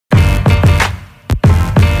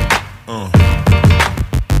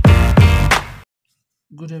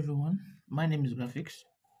Good everyone, my name is Graphics.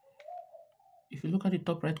 If you look at the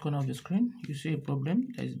top right corner of the screen, you see a problem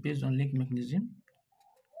that is based on link mechanism,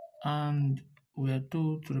 and we are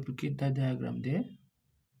told to replicate that diagram there,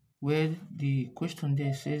 where the question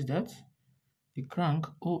there says that the crank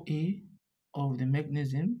OA of the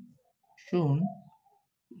mechanism shown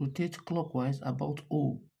rotates clockwise about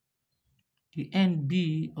O. The end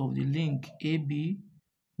B of the link AB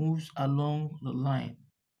moves along the line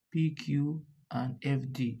PQ and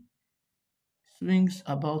FD, swings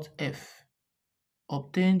about F.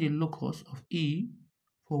 Obtain the locus of E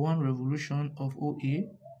for one revolution of OA.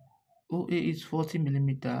 OA is 40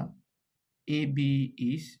 mm, AB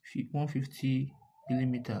is 150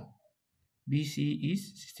 mm, BC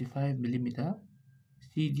is 65 mm,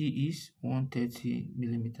 CD is 130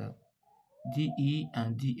 mm, DE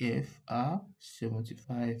and DF are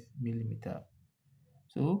 75 mm.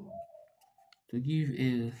 So, to give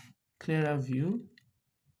a clearer view,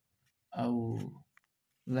 I would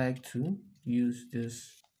like to use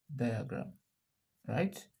this diagram,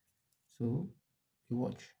 right? So, you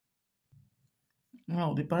watch.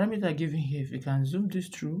 Now, the parameter given here, if you can zoom this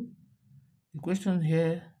through, the question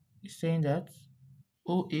here is saying that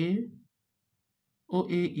OA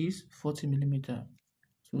is 40 mm.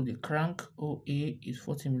 So the crank OA is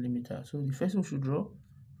 40 mm. So the first thing we should draw,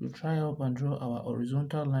 we'll try up and draw our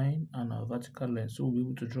horizontal line and our vertical line. So we'll be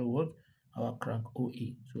able to draw what? Our crank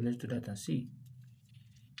OA. So let's do that and see.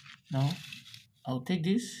 Now, I'll take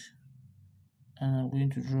this and I'm going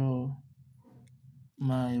to draw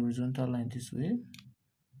my horizontal line this way,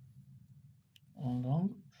 and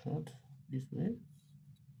long, short, this way.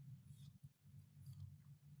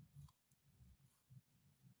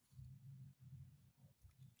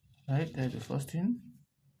 Right, that's the first thing.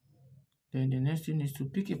 Then the next thing is to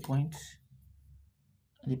pick a point.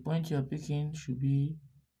 The point you're picking should be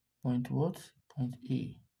point what? Point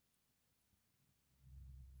A.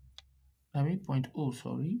 I mean point O,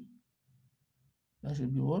 sorry. That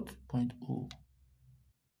should be what? Point O.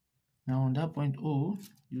 Now on that point O,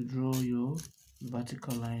 you draw your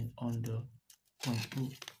vertical line on the point O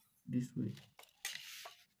this way.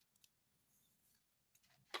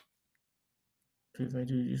 So if I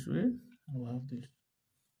do it this way, I will have this.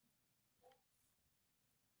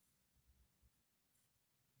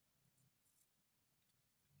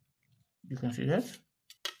 You can see that.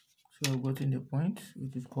 So I've gotten the point,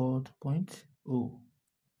 which is called point O.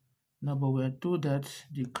 Now, but we are told that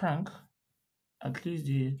the crank, at least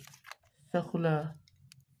the circular,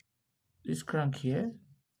 this crank here,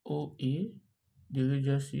 OA, the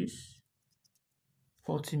radius is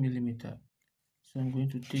 40 mm. So I'm going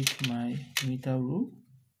to take my meter rule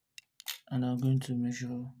and I'm going to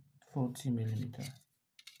measure 40 mm.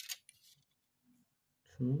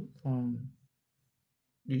 So from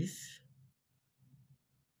this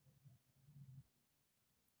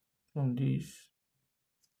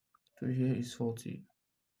to here is 40,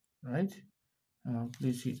 right? And I'll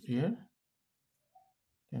place it here.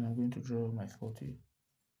 Then I'm going to draw my 40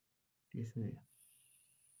 this way,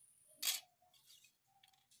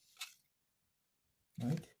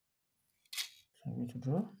 right? So I'm going to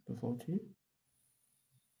draw the 40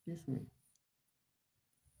 this way.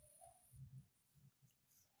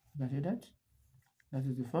 You can see that? That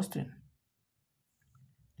is the first thing.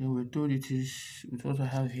 Then we're told it is, with what I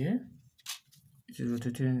have here, it is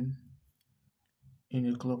rotating in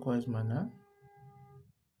a clockwise manner.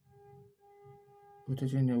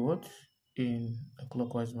 Rotating a what? In a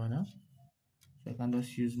clockwise manner. So I can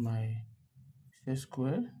just use my set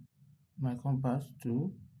square, my compass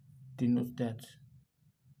to denote that.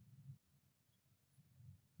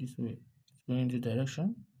 This way. It's going in this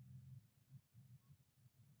direction.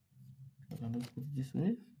 I can just put it this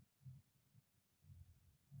way.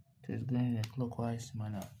 So it's going in a clockwise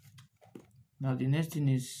manner. Now the next thing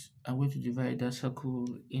is I'm going to divide that circle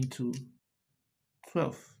into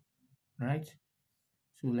 12, right?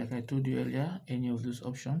 So like I told you earlier, any of those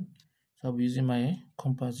options. So I'll be using my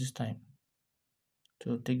compass this time.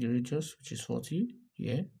 So take the radius, which is 40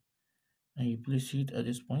 here, and you place it at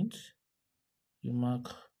this point. You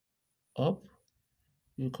mark up,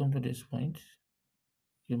 you come to this point,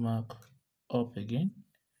 you mark up again,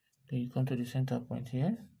 then you come to the center point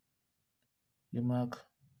here, you mark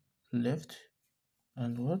left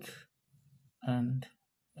and what? And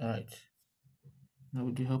right. Now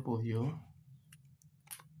with the help of your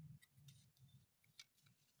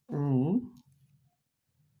rule,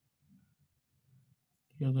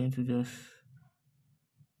 you're going to just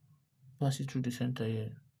pass it through the center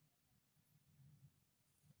here.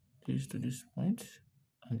 This to this point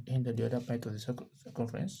and end at the other point of the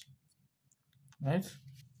circumference. right?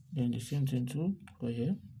 Then the same thing too for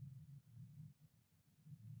here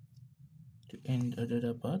to end the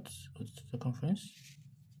other part of the circumference.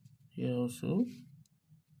 Here also,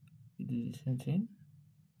 you do the same thing.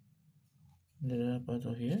 The other part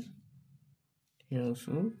of here. Here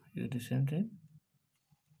also, you do the same thing.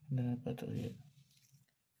 The other part of here.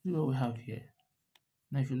 This is what we have here.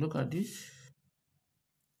 Now, if you look at this,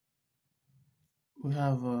 we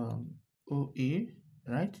have OA,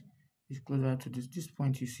 right? It's closer to this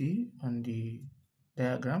point you see on the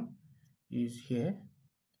diagram is here,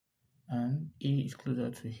 and A is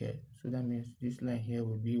closer to here. So that means this line here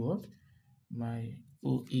will be what? My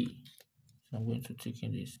OA. So I'm going to take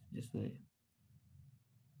in this way.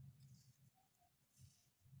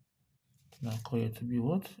 Now call it to be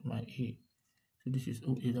what? My A. So this is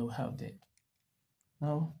OA that we have there.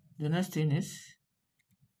 Now the next thing is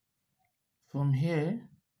from here,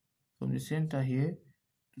 from the center here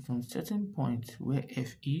to some certain point where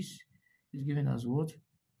F is given as what?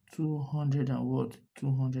 200 and what?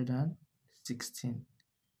 216.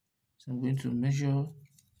 So I'm going to measure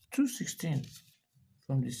 216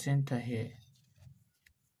 from the center here.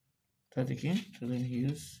 Start again. So let me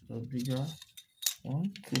use a bigger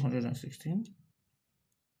one, 216.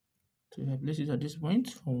 So if I place it at this point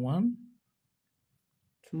from 1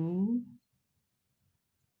 to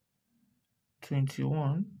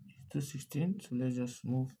 21 to 16. So let's just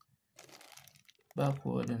move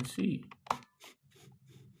backward and see.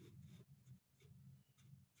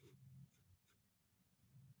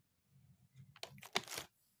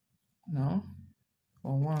 Now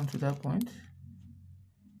from 1 to that point,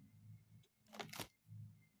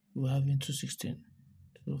 we're having 216.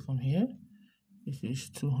 So from here, this is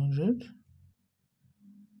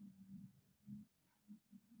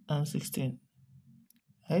 216,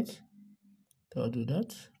 right? So I'll do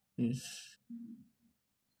that. Is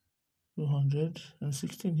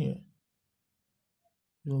 216 here.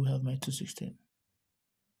 You will have my 216.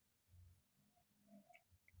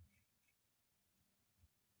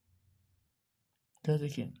 That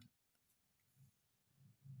again.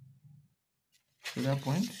 So that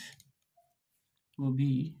point will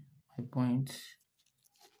be my point.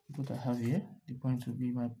 What I have here, the point will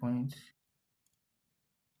be my point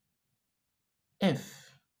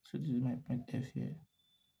F. So this is my point F here.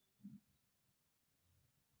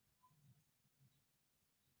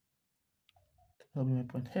 That will be my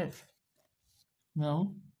point F.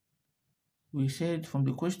 Now, we said from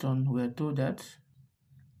the question, we are told that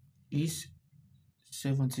is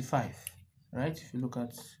 75, right? If you look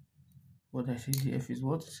at what I said, the F is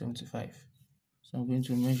what? 75. So I'm going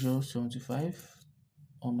to measure 75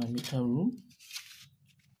 on my meter rule.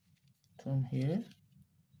 From here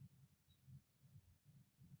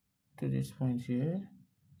to this point here,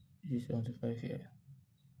 this is 75 here,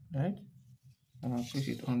 right? And I'll place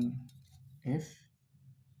it on F,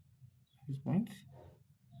 this point.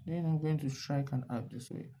 Then I'm going to strike and arc this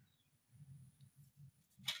way.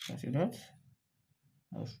 Can you see that?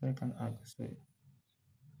 I'll strike and arc this way.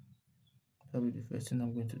 That will be the first thing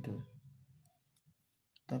I'm going to do.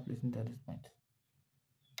 Start placing it at this point.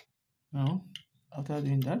 Now, after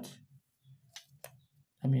doing that,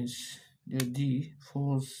 that means the D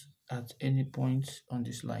falls at any point on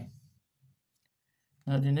this line.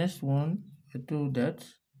 Now the next one, we're told that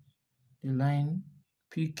the line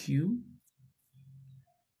PQ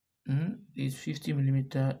is 50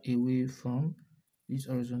 millimeter away from this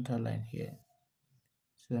horizontal line here.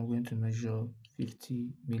 So I'm going to measure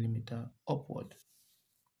 50 millimeter upward.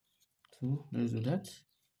 So let's do that.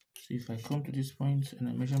 So if I come to this point and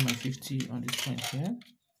I measure my 50 on this point here,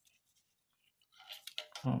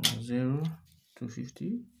 from 0 to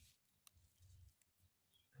 50,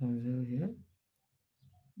 from 0 here,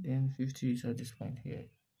 then 50 is at this point here,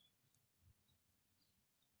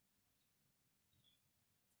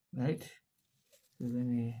 right? So let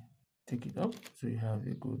me take it up so you have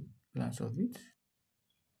a good glance of it.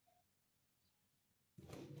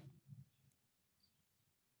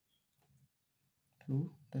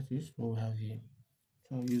 So that is what we have here.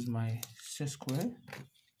 So I'll use my set square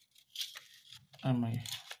and my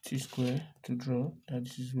T square to draw that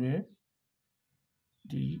this is where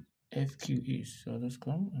the FQ is. So let's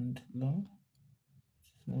come and long,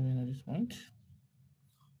 moving at this point.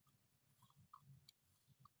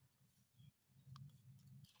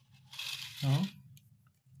 Now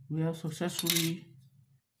we have successfully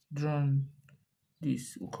drawn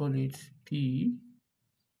this. We'll call it P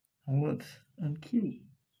and what? And Q.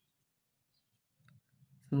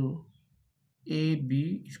 So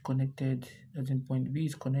AB is connected, as in point B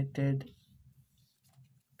is connected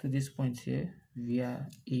to this point here via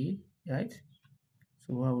A, right?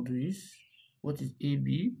 So what I'll do is What is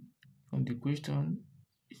AB? From the question,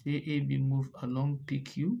 say AB move along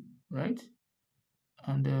PQ, right?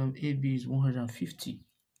 And AB is 150.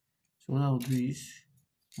 So what I'll do is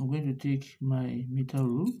I'm going to take my meter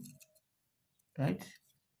rule, right?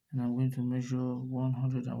 And I'm going to measure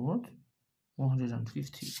 100 and what?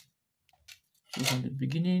 150. So from the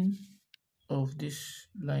beginning of this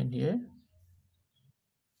line here,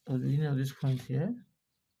 or the beginning of this point here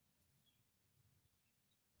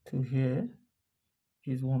to here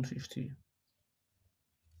is 150.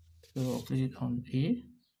 So I'll place it on A, and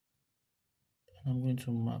I'm going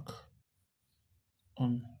to mark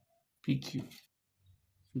on PQ.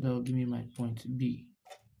 So that will give me my point B.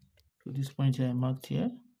 So this point here I marked here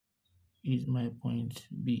is my point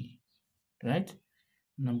B, right?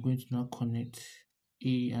 And I'm going to now connect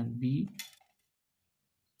A and B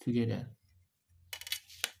together.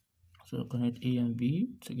 So connect A and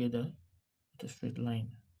B together with a straight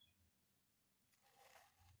line.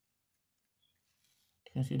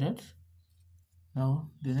 You can see that?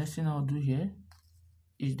 Now the next thing I'll do here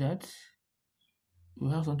is that we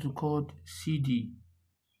have something called CD.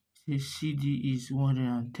 This CD is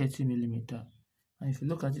 130 millimeter. And if you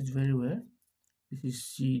look at it very well, this is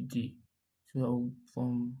CD. So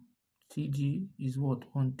from CD is what?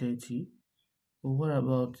 130. But what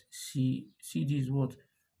about CD is what?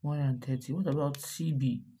 130. What about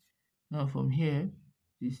CB? Now from here,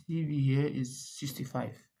 the CB here is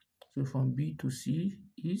 65. So from B to C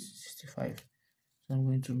is 65. So I'm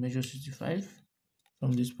going to measure 65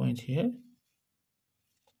 from this point here.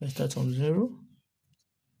 Let's start from 0.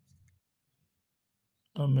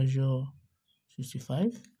 I'll measure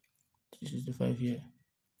 65. 65 here.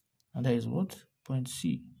 And that is what? Point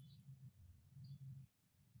C.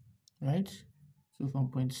 Right? So from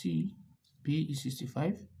point C, B is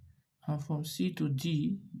 65. And from C to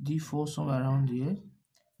D, D falls somewhere around here,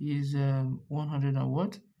 is 100 and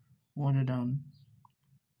what?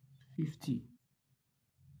 150.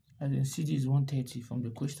 As in CD is 130 from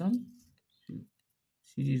the question.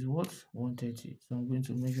 CD is what? 130. So I'm going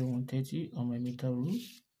to measure 130 on my meter rule.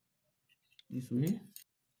 This way.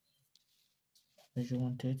 Measure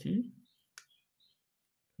 130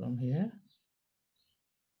 from here.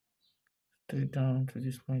 Straight down to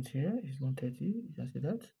this point here is 130. You can see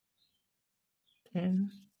that.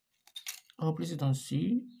 Then I'll place it on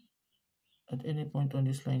C. At any point on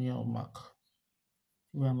this line here, I'll mark.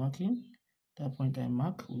 We are marking. That point I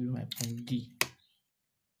mark will be my point D.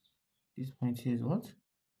 This point here is what?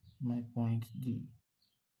 My point D.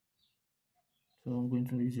 So I'm going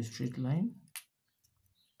to use a straight line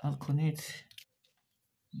and connect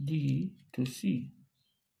D to C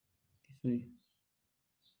this way.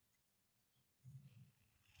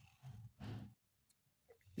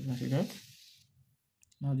 You can see that.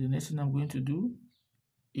 Now the next thing I'm going to do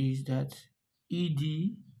is that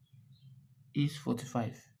ED is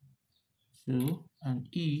 45. So and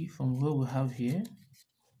E from what we have here,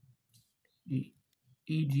 the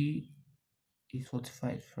ED is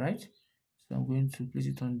 45, right? So I'm going to place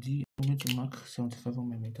it on D. I'm going to mark 75 on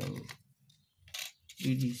my meter rule.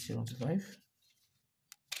 ED is 75.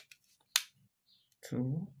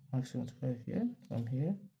 So mark 75 here. From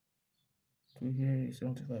here to here is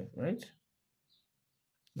 75, right?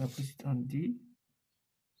 Now place it on D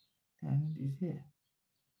and is here.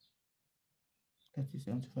 That is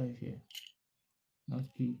 75 here, not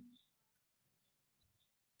E.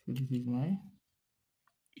 So this is my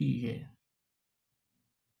E here.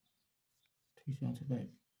 375.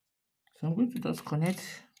 So I'm going to just connect,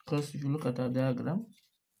 because if you look at our diagram,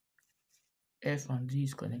 F and D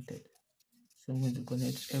is connected. So I'm going to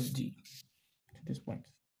connect FD to this point.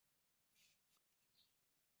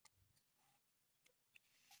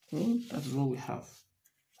 So that's what we have.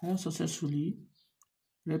 I have successfully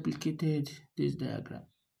replicated this diagram.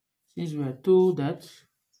 Since we are told that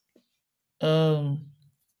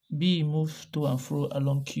B moves to and fro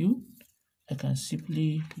along Q, I can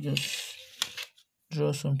simply just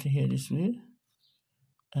draw something here this way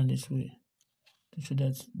and this way to show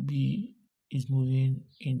that B is moving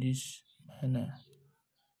in this manner.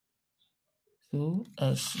 So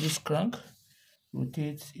as this crank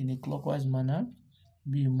rotates in a clockwise manner,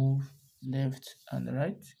 B move left and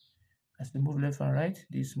right. As they move left and right,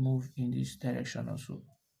 this move in this direction also.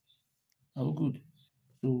 How good.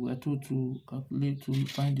 So we're told to calculate to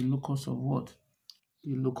find the locus of what?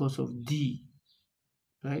 The locus of D,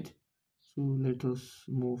 right? So let us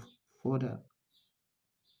move further.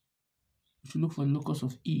 We should look for the locus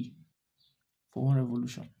of E for one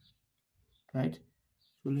revolution, right?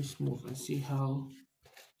 So let's move and see how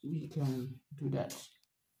we can do that.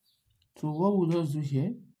 So what we'll just do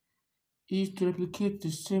here is to replicate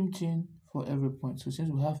the same thing for every point. So since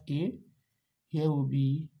we have A, here will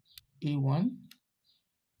be A1,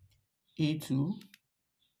 A2,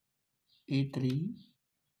 A3,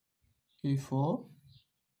 A4,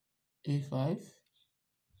 A5,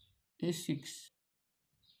 A6,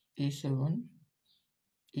 A7,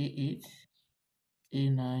 A8,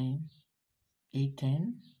 A9,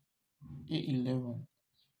 A10, A11.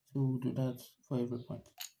 So we'll do that for every point.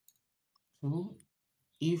 So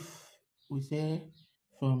if we say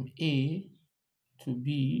from A to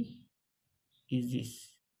B is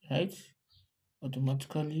this, right?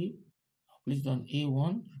 Automatically place it on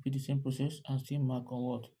A1, repeat the same process and still mark on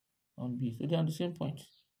what? On B. So they're on the same point,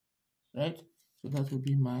 right? So that will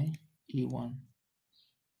be my A1.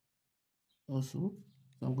 Also,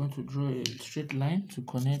 so I'm going to draw a straight line to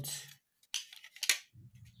connect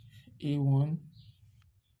A1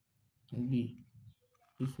 and B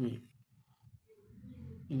this way.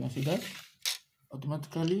 You can see that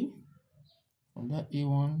automatically from that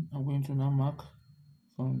A1, I'm going to now mark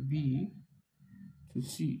from B to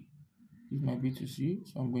C. This might be to C,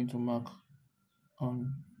 so I'm going to mark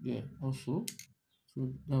on there also.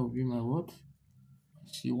 So that will be my what?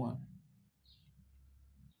 C1.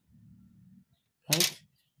 Right?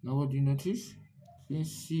 Now what do you notice? Since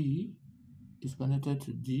C is connected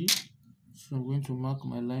to D, so I'm going to mark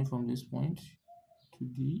my line from this point to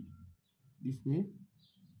D this way,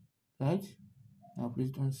 right? Now place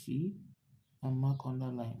it on C and mark on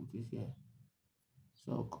that line which is here.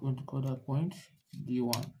 So I'm going to call that point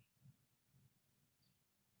D1.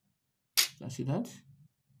 Can you see that?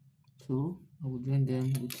 So I will join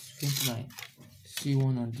them with faint line.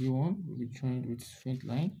 C1 and D1 will be joined with faint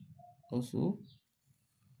line also.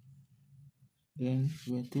 Then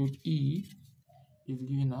we're told E is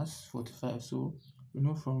giving us 45. So we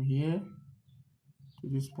know from here to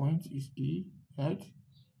this point is E, right?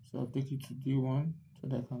 So I'll take it to D1 so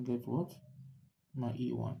that I can get what? My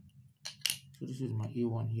E1. So this is my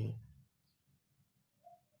E1 here,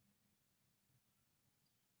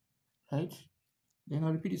 right? Then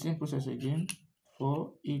I'll repeat the same process again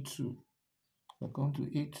for A2. If I come to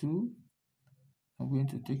A2, I'm going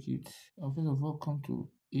to take it. I'll first of all come to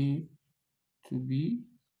A to B.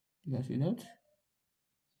 You can see that?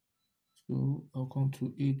 So I'll come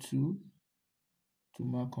to A2 to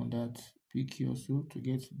mark on that PQ also to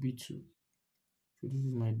get B2. So this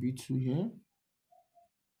is my B2 here.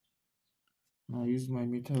 I'll use my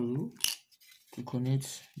meter rule to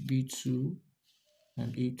connect B2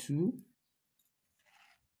 and A2.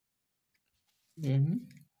 Then,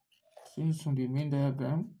 since from the main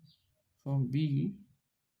diagram, from B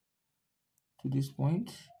to this point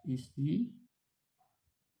is C,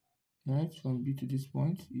 right? From B to this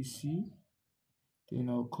point is C. Then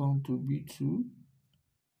I'll come to B2.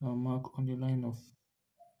 I'll mark on the line of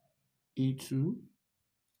A2,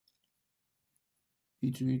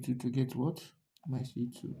 B2, A2 to get what? My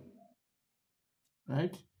C2,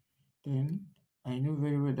 right? Then I know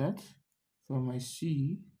very well that from my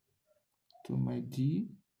C to my D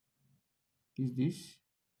is this,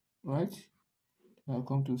 right? I'll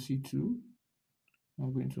come to C2.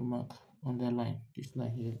 I'm going to mark on that line, this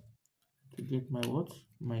line here, to get my what?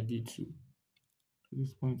 My D2. To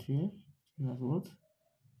this point here, that's what?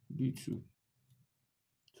 D2.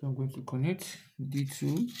 So I'm going to connect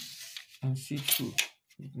D2 and C2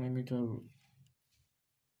 with my meter rule.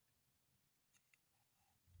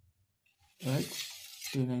 Right?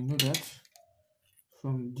 Then I know that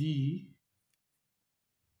from D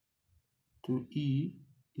to E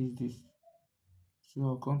is this. So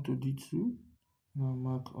I'll come to D2 and I'll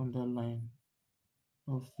mark on that line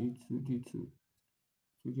of C2, D2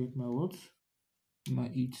 to get my what? My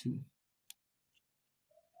E2.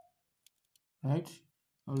 Right?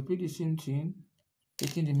 I'll repeat the same thing,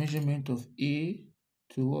 taking the measurement of A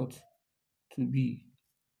to what? To B.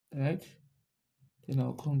 Right? Then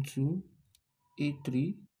I'll come to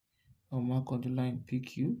A3. I'll mark on the line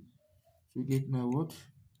PQ to get my what?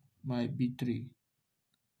 My B3.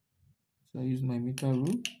 So I use my meter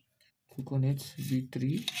rule to connect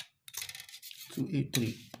B3 to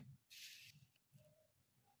A3.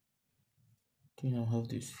 Then I'll have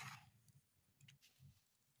this.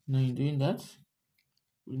 Now in doing that,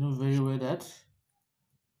 we know very well that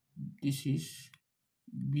this is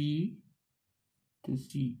B to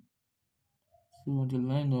C. So on the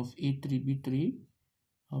line of A3, B3,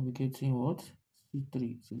 I'll be getting what?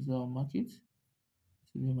 C3. So this is how I'll mark it.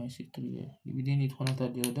 So this is my C3 here. If you didn't need one after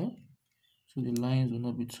the other, so the lines will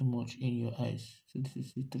not be too much in your eyes. So this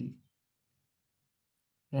is C3.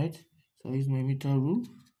 Right? So I use my meter rule.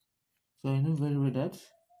 So I know very well that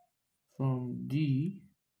from D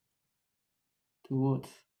to what?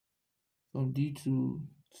 From D to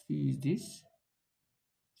C is this.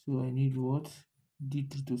 So I need what?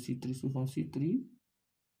 D3 to C3. So from C3,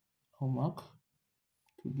 I'll mark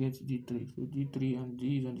to get D3. So D3 and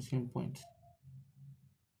D is on the same point.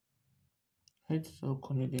 Right, so I'll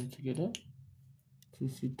connect them together to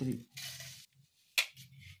C3.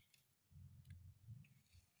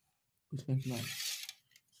 Placement line.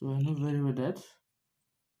 So I know very well that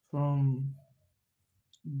from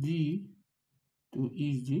D to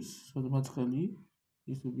E is this. So automatically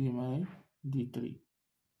this will be my D3.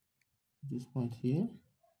 This point here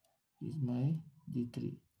is my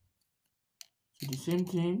D3. So the same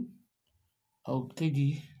thing, I'll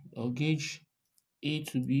gauge A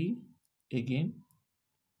to B again.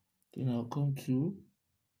 Then I'll come to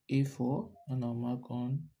A4 and I'll mark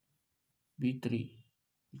on B3.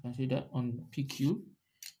 You can see that on PQ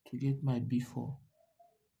to get my B4.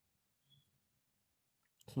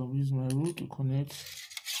 So I'll use my rule to connect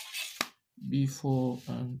B4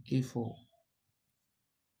 and A4.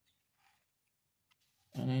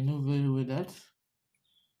 And I know very well that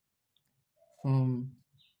from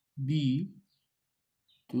B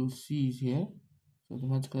to C is here. So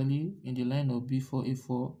automatically in the line of B4,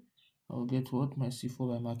 A4, I'll get what? My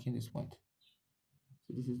C4 by marking this point.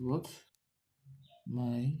 So this is what?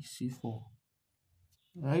 My C4.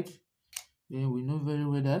 Right? Then we know very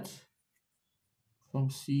well that from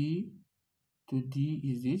C to D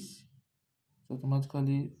is this. So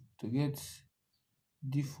automatically to get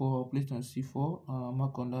D4 placed on C4, I'll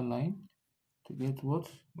mark on that line to get what?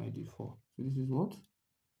 My D4. So this is what?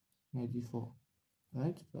 My D4.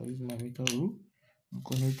 Right? So I use my meter rule and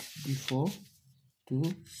connect D4 to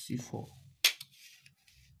C4.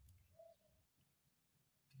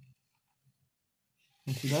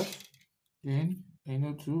 You see that? Then I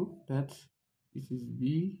know too that this is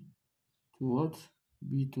B to what?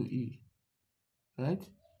 B to E. Right?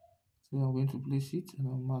 So I'm going to place it and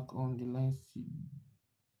I'll mark on the line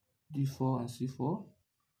D4 and C4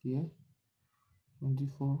 here. From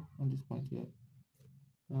D4 on this point here.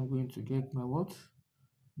 I'm going to get my what?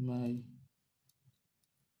 My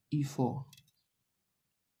E4.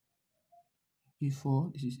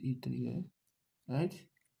 E4, this is E3 here. Right?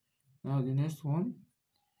 Now the next one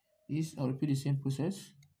is I'll repeat the same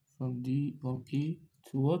process from A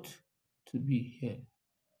to what? To B here.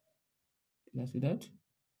 Can I see that?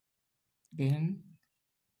 Then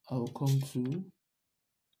I'll come to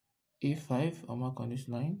A5. I'll mark on this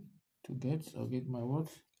line to I'll get my what?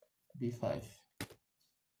 B5.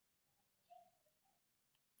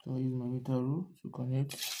 So I'll use my meter rule to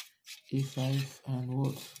connect A5 and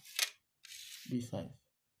what? B5.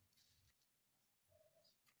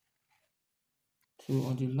 So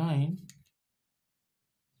on the line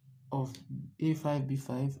of A5,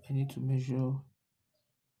 B5, I need to measure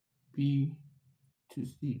B to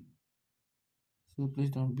C. So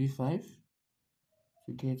placed on B5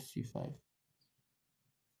 to get C5.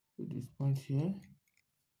 So this point here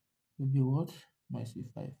will be what? My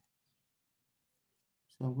C5.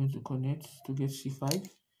 So I'm going to connect to get C5.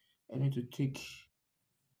 I need to take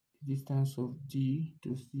the distance of D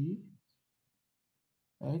to C,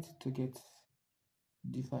 right, to get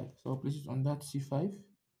D5. So I'll place it on that C5.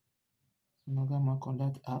 Another mark on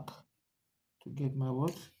that arc to get my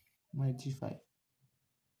what? My D5.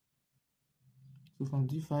 So from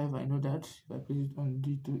D5, I know that if I place it on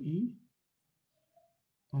D to E,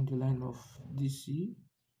 on the line of DC,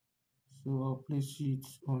 so I'll place it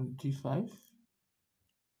on D5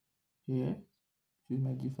 here, use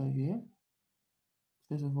my D5 here.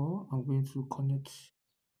 First of all, I'm going to connect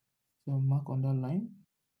some mark on that line,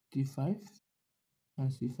 D5 and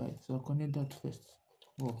C5. So I'll connect that first.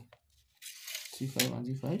 Oh, C5 and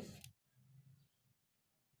D5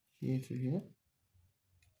 here to here.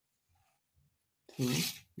 So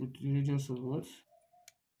with the radius of what?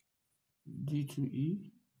 D to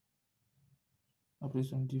E, I'll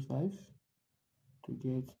place on D5 to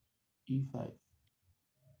get E5.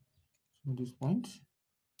 So this point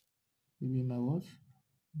will be my what?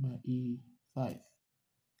 My E5.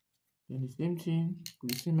 Then the same thing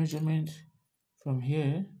with the same measurement from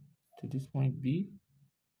here to this point B,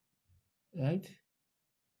 right?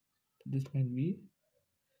 To this point B,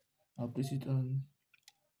 I'll place it on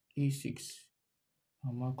A6.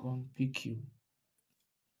 I'll mark on PQ.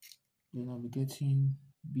 Then I'll be getting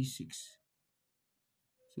B6.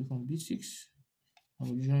 So from B6, I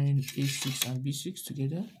will join A6 and B6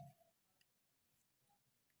 together.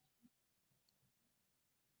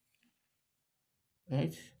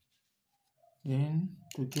 Right? Then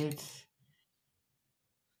to get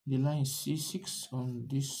the line C6 on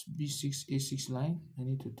this B6 A6 line, I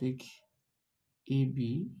need to take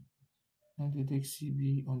AB and to take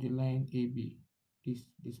CB on the line AB.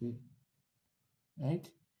 this way, right?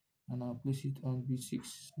 And I'll place it on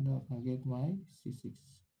B6. Now I can get my C6.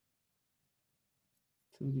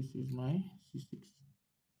 So this is my C6.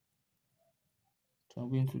 So I'm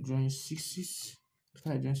going to join C6.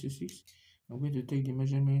 Before I join C6, I'm going to take the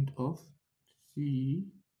measurement of C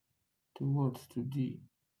towards to D.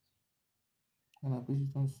 And I'll place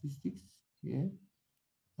it on C6 here.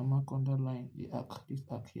 I mark on that line, the arc, this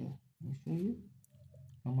arc here. Let me show you.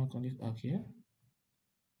 I mark on this arc here.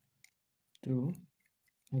 So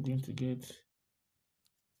I'm going to get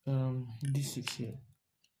D6 here.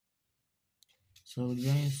 So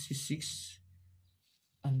join C6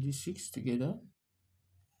 and D6 together.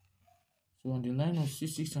 So on the line of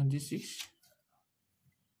C6 and D6,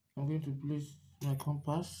 I'm going to place my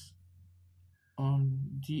compass on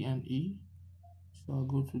D and E. So I'll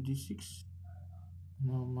go to D6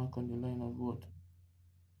 and I'll mark on the line of what?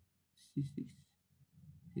 C6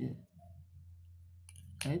 here.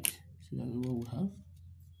 Right? So that's what we have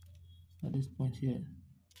at this point here.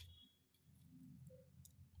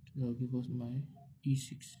 So that'll give us my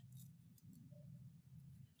E6.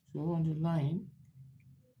 So on the line,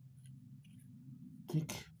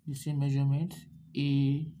 take the same measurement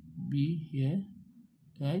A, B here,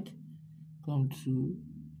 right? Come to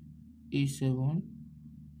A7,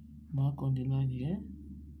 mark on the line here.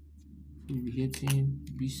 So you'll be getting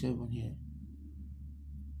B7 here.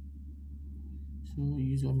 So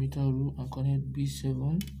use your meter rule and connect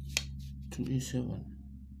B7 to A7.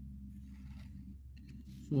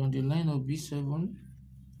 So on the line of B7,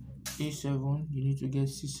 A7, you need to get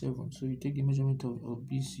C7. So you take the measurement of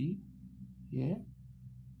BC here,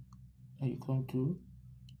 and you come to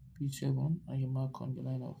B7 and you mark on the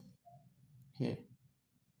line of here.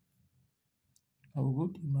 I will go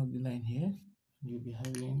to mark the line here, and you'll be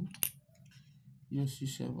having your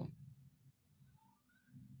C7.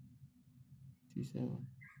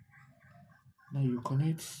 Now you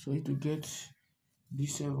connect, so to get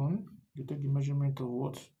D7, you take the measurement of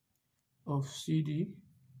what? Of CD.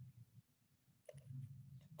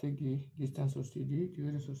 Take the distance of CD, the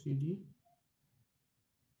radius of CD,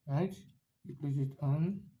 right? You place it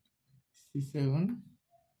on C7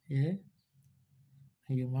 here,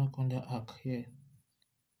 and you mark on the arc here.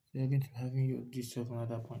 So you're going to be having your D7 at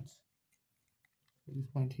that point. At this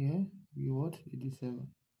point here, you what? The D7.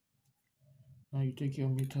 Now you take your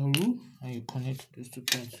meter rule and you connect those 2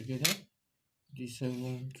 points together.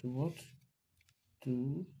 D7 to what?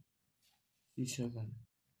 To C7.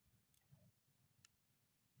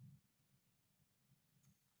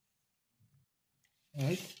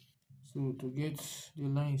 Right? So to get the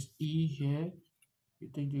lines E here, you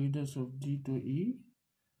take the radius of D to E.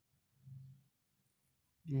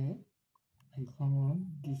 Yeah. And you come on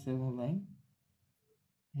D7 line.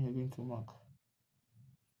 And you're going to mark.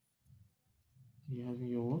 You're having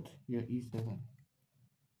your what? Your E7.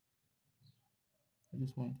 At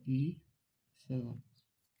this point, E7. Now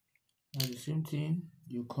the same thing,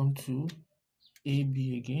 you come to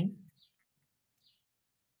AB again.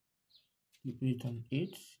 You put it on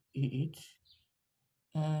 8, A8,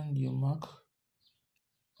 and you mark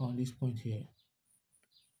on this point here.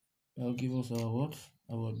 That will give us our what?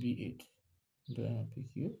 Our B8. Then I'll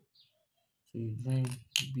pick here. So you join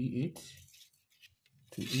B8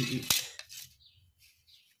 to A8.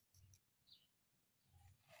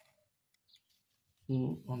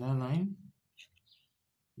 So on that line,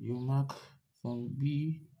 you mark from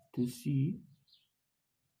B to C.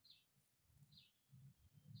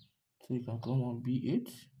 So you can come on B8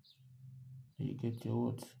 and you get your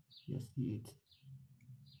what? Your C8.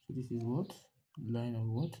 So this is what? Line of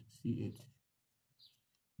what? C8.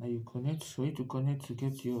 Now you connect, for you to connect to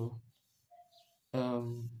get your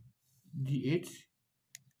D8,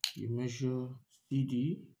 you measure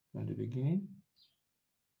CD from the beginning,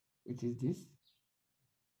 which is this,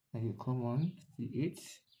 and you come on C8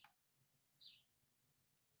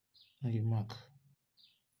 and you mark.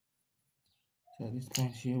 So at this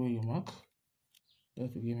point here where you mark,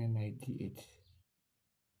 that will give me my D8.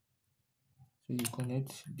 So you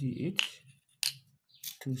connect D8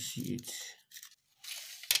 to C8.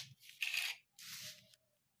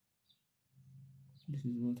 This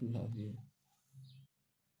is what we have here.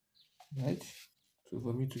 Right? So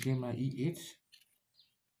for me to get my E8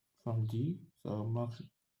 from D, so I'll mark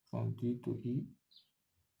from D to E.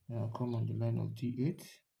 And I'll come on the line of D8,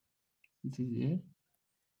 which is here.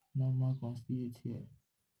 Now mark on C8 here.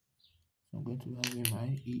 So I'm going to have in my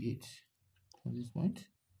E8 from this point.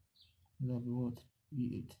 That'll be what?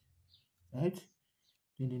 E8. Right?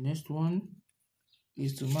 Then the next one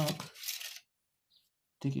is to mark.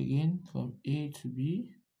 Take again from A to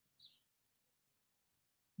B.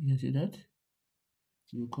 You can see that?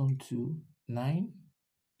 you come to 9,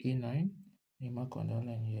 A9, you mark on that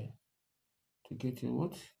line here to get your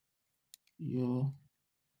what? Your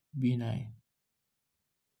B9.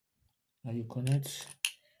 Now you connect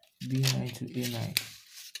B9 to A9.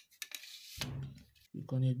 You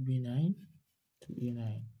connect B9 to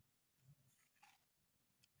A9.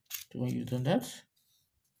 So when you've done that,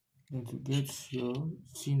 then to get your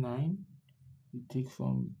C9, you take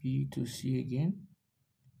from B to C again,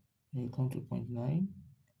 and you come to point 9,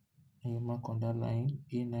 and you mark on that line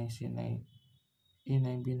A9, C9,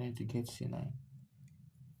 A9, B9 to get C9.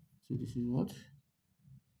 So this is what?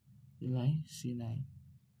 The line C9,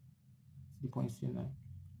 the point C9.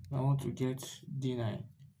 Now I want to get D9.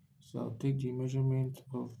 So I'll take the measurement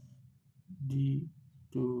of D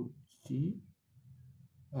to C,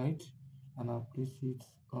 right? And I'll place it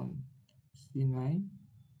on C9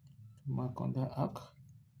 to mark on that arc.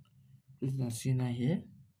 Place it on C9 here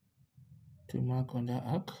to mark on that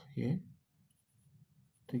arc here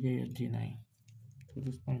to get your D9. So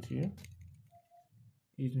this point here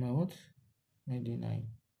is my what? My D9.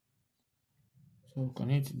 So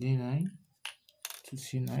connect D9 to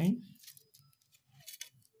C9.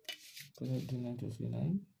 Connect D9 to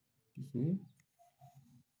C9 this way,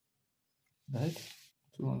 right?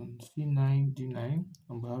 So on C9, D9,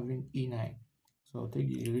 I'm having E9. So I'll take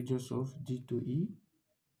the radius of D to E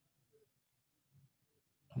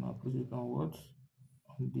and I'll put it on what?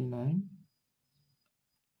 On D9.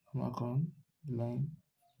 Mark on the line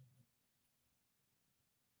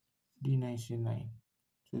D9, C9.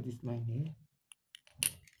 So this line here,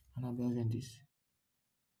 and I'll be having this.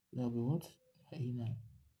 That'll be what? My E9.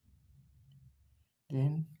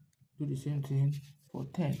 Then do the same thing for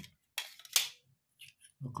 10.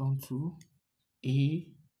 I'll come to A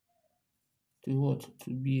to what?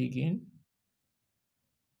 To B again.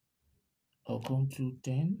 I'll come to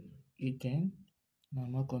 10, A10. Now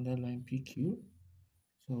mark on that line PQ.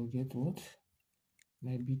 So I'll get what?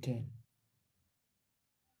 My B10.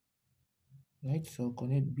 Right? So I'll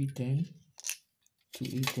connect B10 to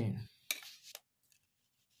A10.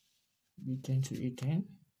 B10 to A10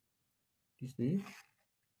 this way.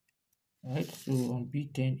 Right, so on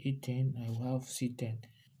B10, A10, I will have C10.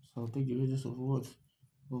 So I'll take the radius of what?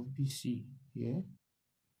 Of BC here.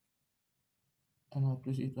 And I'll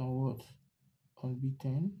place it on what? On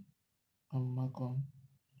B10 and mark on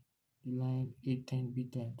the line A10,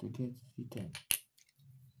 B10 to get C10.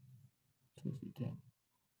 So C10.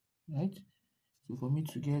 Right? So for me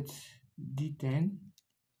to get D10,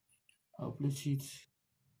 I'll place it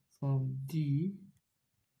from D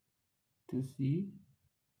to C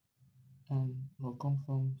and I'll come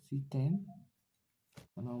from C10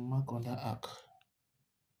 and I'll mark on that arc.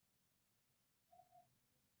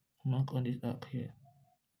 Mark on this arc here.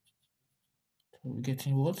 So we're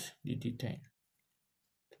getting what? The D10.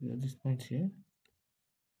 So at this point here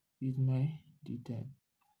is my D10.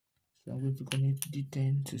 So I'm going to connect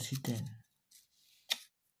D10 to C10.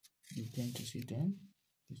 D10 to C10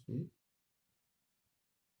 this way.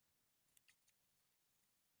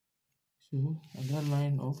 So on that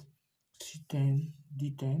line of C10,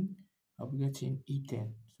 D10, I'll be getting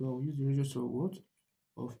E10. So I'll use the radius of what?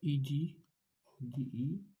 Of ED, of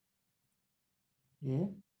DE here.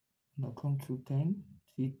 And I'll come to 10,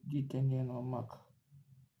 D10 here, and I'll mark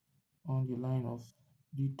on the line of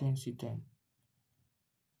D10, C10.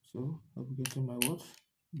 So I'll be getting my what?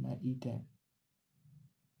 My E10.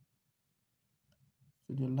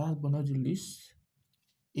 So the last but not the least,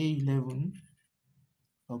 A11,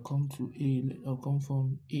 I'll come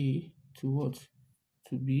from A to what?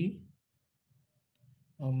 To B.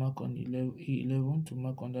 I'll mark on A11 to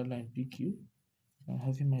mark on that line PQ. I'm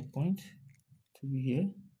having my point to be here.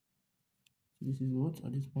 So this is what?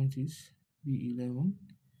 At this point is B11.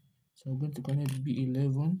 So I'm going to connect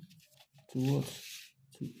B11 to what?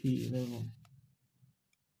 To A11.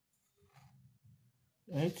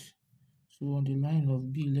 Right? So on the line of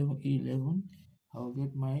B11, A11, I'll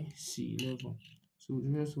get my C11. So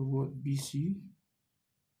the rest of what? BC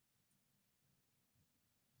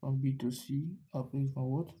from B to C, I'll place from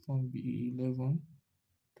what? From B11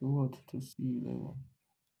 to what? To C11.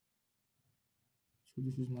 So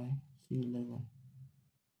this is my C11.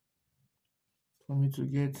 For me to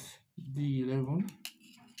get D11,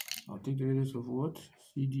 I'll take the radius of what?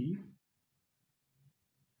 CD,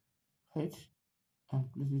 right?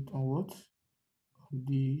 And place it on what? On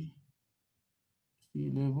the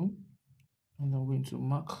C11. And I'm going to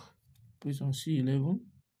mark, place on C11.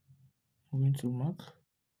 I'm going to mark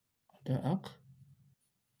the arc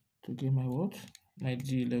to get my what? My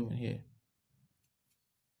D11 here.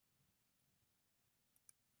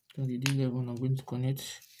 So the D11, I'm going to connect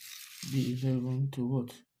D11 to what?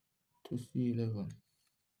 To C11.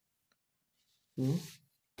 So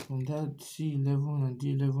from that C11 and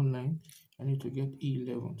D11 line, I need to get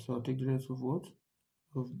E11. So I'll take the rest of what?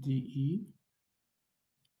 Of DE,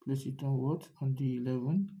 place it on what? On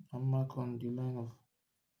D11, and mark on the line of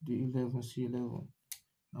D11, C11.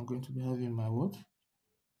 I'm going to be having my what?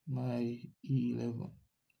 My E11.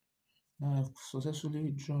 Now I've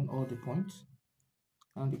successfully drawn all the points,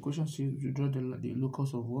 and the question says you draw the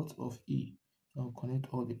locus of what? Of E. I'll connect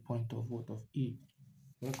all the points of what? Of E.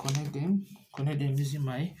 I'll connect them using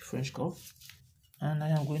my French curve, and I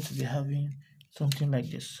am going to be having something like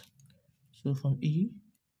this. So from E,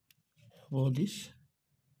 all this,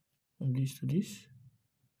 from this to this,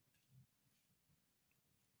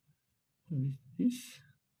 from this to this,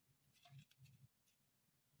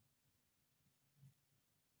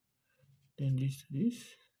 then this to this,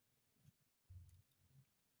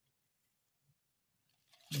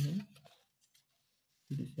 then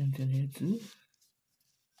do the same thing here too.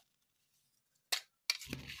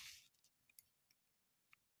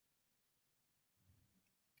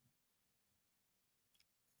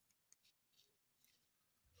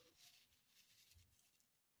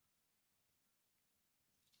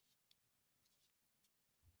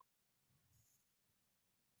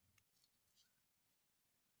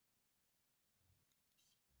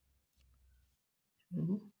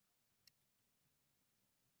 So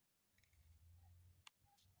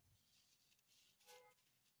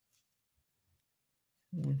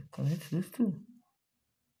I'm going to connect this too.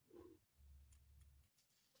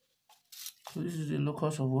 So this is the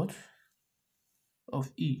locus of what? Of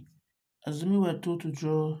E. Assuming we're told to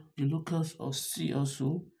draw the locus of C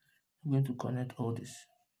also, I'm going to connect all this.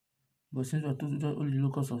 But since we're told to draw only the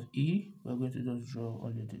locus of E, we're going to just draw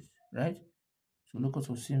only this, right? So locus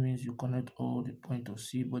of C means you connect all the point of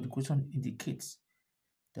C, but the question indicates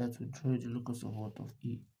that we draw the locus of what? Of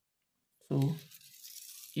E. So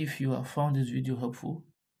if you have found this video helpful,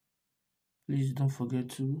 please don't forget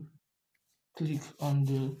to click on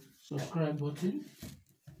the subscribe button,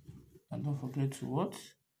 and don't forget to what?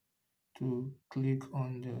 To click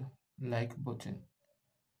on the like button.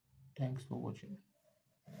 Thanks for watching.